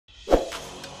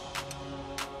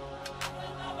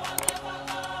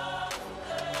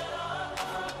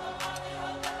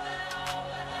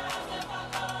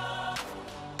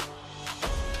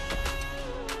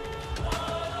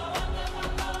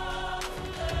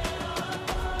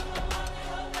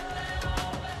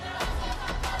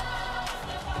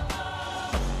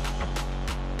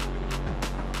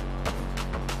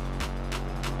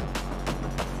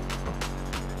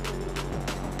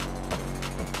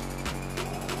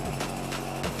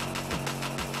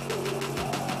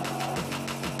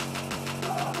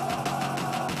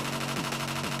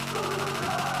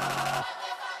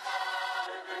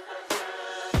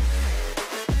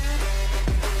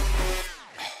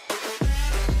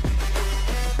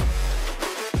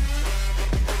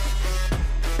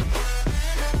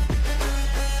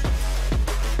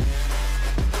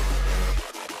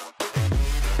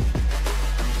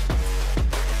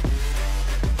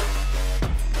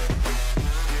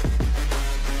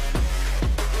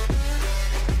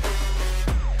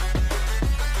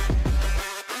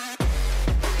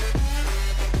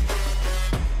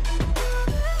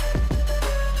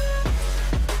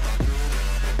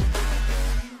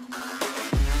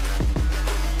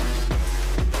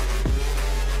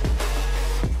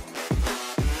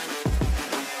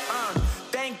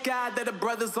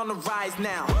brothers on the rise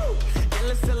now.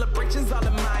 Endless celebrations all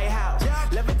in my house.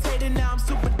 Levitating now, I'm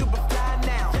super duper fly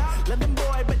now. London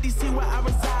boy, but DC where I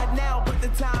reside now. Put the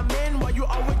time in while you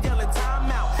always yelling time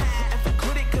out. And for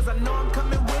critic, cause I know I'm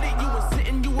coming with it. You were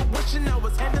sitting, you were wishing I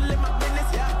was handling my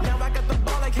business. Now I got the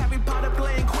ball like Harry Potter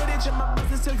playing Quidditch. And my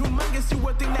business so humongous, you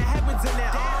would think that happens in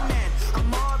there. Oh man,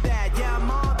 I'm all that, yeah, I'm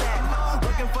all that.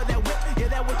 Looking for that whip, yeah,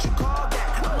 that what you call that.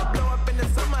 I'ma blow up in the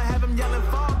summer, have him yelling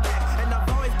fall back. And I've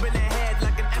always been ahead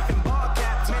like an effing ball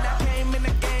cap. Man, I came in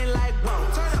the game like, whoa.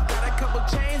 Got a couple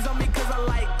chains on me cause I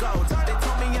like gold. They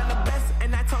told me I'm the best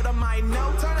and I told them I know.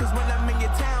 Cause when I'm in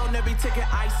your town, every ticket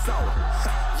I sold.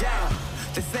 Yeah,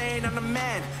 they saying I'm the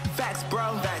man. Facts,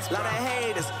 bro. Lot of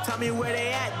haters, tell me where they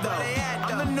at though.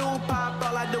 I'm the new pop,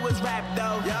 all I do is rap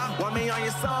though. Want me on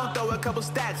your song, throw a couple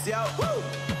stacks, yo.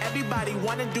 Everybody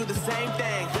wanna do the same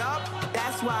thing.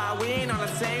 That's why we ain't on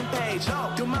the same page.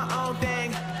 Do my own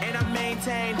thing and I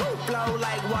maintain. Flow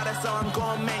like water, so I'm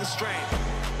going mainstream.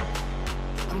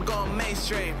 I'm going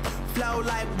mainstream. Flow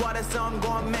like water, so I'm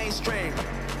going mainstream.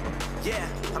 Yeah,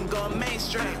 I'm going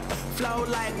mainstream. Flow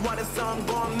like water, so I'm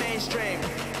going mainstream.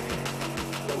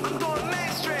 I'm going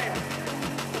mainstream.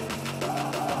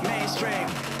 Mainstream.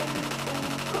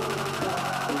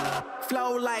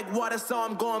 Flow like water, so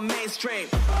I'm going mainstream.